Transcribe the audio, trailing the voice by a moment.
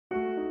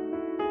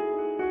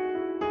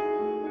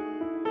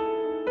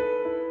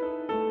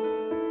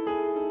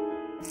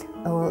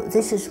Oh,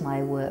 this is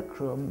my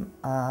workroom.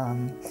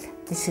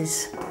 This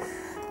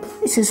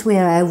is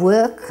where I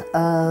work.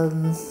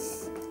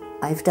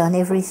 I've done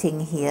everything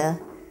here.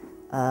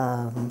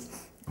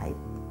 I've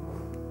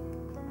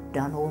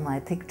done all my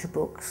picture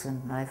books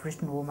and I've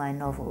written all my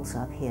novels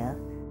up here.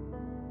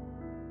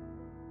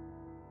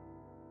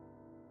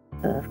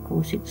 Of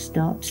course, it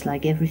starts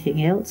like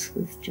everything else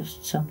with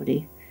just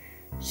somebody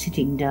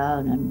sitting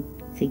down and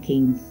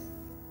thinking,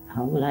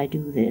 how will I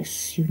do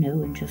this, you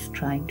know, and just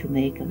trying to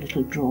make a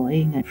little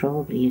drawing, and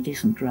probably it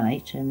isn't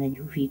right, and then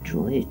you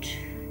redraw it.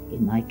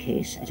 In my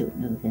case, I don't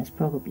know, there's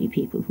probably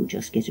people who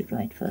just get it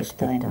right first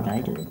time, but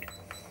I don't.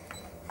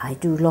 I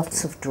do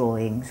lots of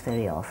drawings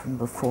very often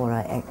before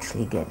I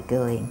actually get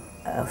going.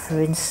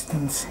 For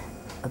instance,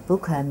 a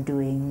book I'm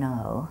doing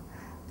now,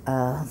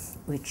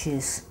 which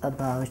is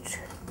about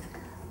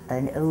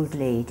an old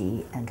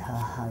lady and her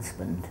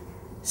husband.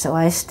 So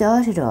I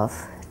started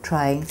off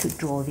trying to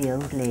draw the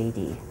old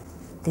lady.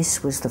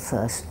 This was the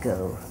first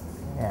go.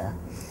 Yeah.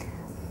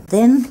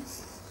 Then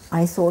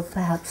I thought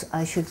perhaps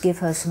I should give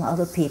her some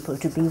other people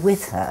to be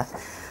with her.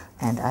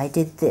 And I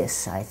did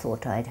this. I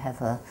thought I'd have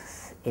her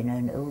in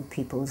an old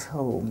people's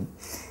home.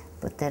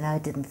 But then I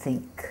didn't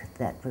think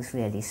that was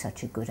really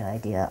such a good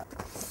idea.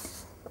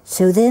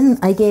 So then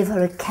I gave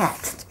her a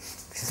cat,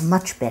 which is a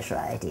much better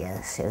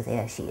idea. So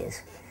there she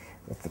is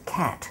with the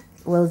cat.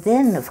 Well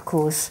then, of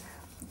course,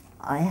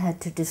 I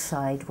had to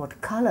decide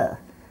what colour,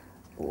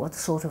 what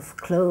sort of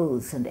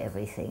clothes and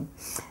everything.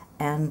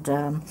 And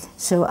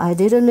so I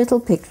did a little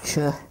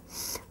picture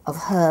of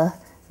her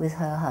with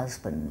her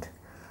husband.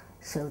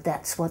 So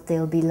that's what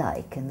they'll be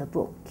like in the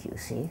book, you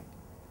see.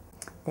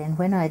 Then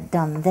when I'd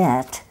done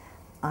that,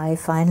 I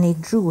finally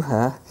drew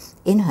her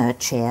in her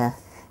chair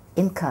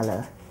in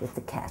colour with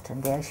the cat,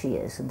 and there she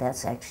is, and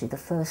that's actually the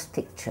first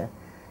picture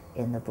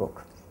in the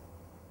book.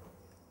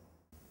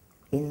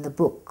 In the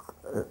book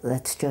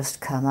that's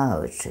just come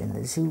out, in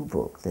the zoo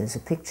book, there's a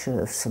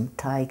picture of some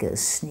tigers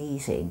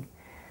sneezing,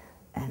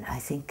 and I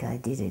think I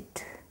did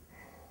it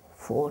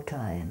 4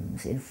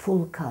 times in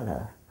full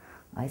colour.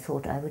 I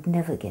thought I would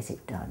never get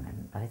it done,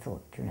 and I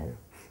thought, you know,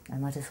 I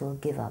might as well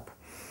give up.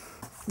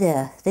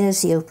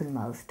 There's the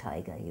open-mouthed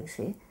tiger, you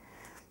see.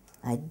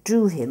 I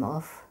drew him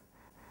off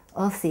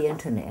the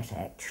internet,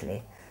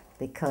 actually,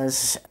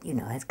 because, you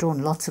know, I've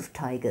drawn lots of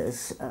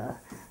tigers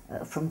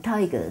from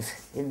tigers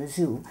in the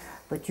zoo,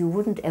 but you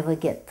wouldn't ever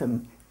get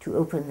them to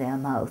open their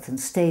mouth and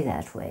stay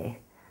that way.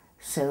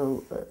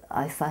 So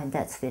I find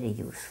that's very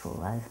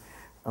useful.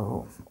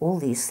 All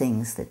these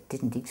things that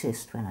didn't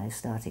exist when I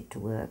started to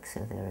work,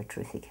 so they're a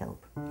terrific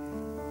help.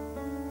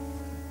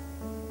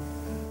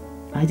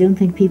 I don't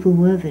think people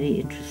were very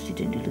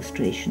interested in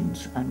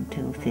illustrations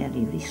until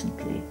fairly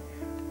recently.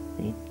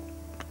 They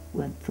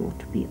weren't thought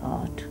to be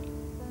art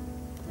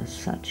as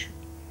such.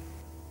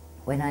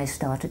 When I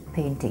started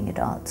painting at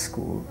art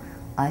school,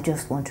 I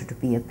just wanted to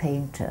be a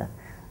painter,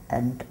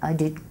 and I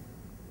did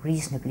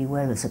reasonably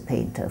well as a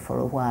painter for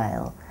a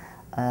while.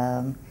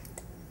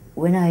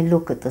 When I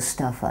look at the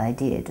stuff I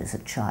did as a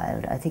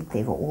child, I think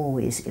they were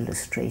always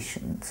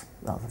illustrations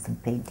rather than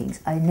paintings.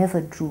 I never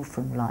drew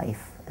from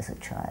life as a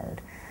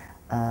child.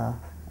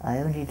 I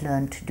only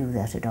learned to do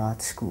that at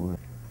art school.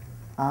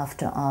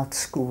 After art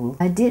school,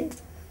 I did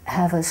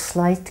have a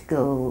slight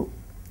go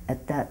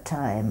at that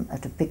time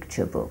at a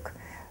picture book,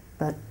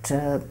 but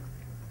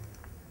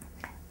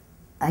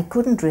I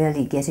couldn't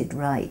really get it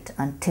right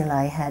until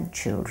I had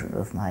children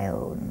of my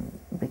own,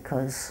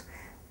 because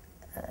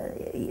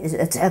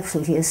it's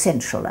absolutely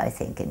essential, I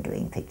think, in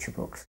doing picture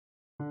books.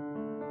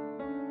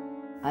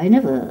 I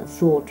never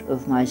thought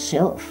of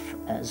myself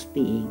as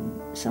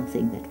being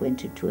something that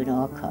went into an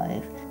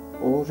archive,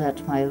 or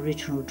that my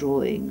original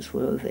drawings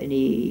were of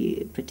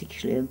any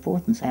particular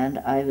importance. And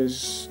I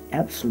was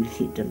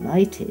absolutely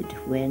delighted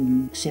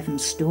when 7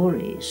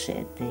 Stories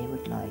said they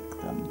would like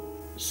them,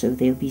 so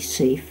they'll be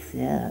safe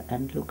there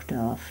and looked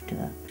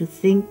after. To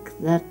think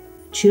that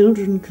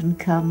children can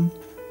come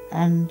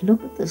and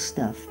look at the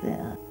stuff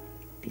there,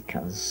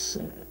 because,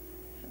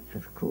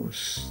 of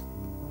course,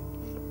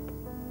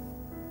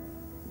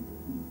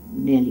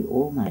 nearly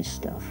all my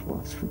stuff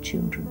was for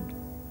children.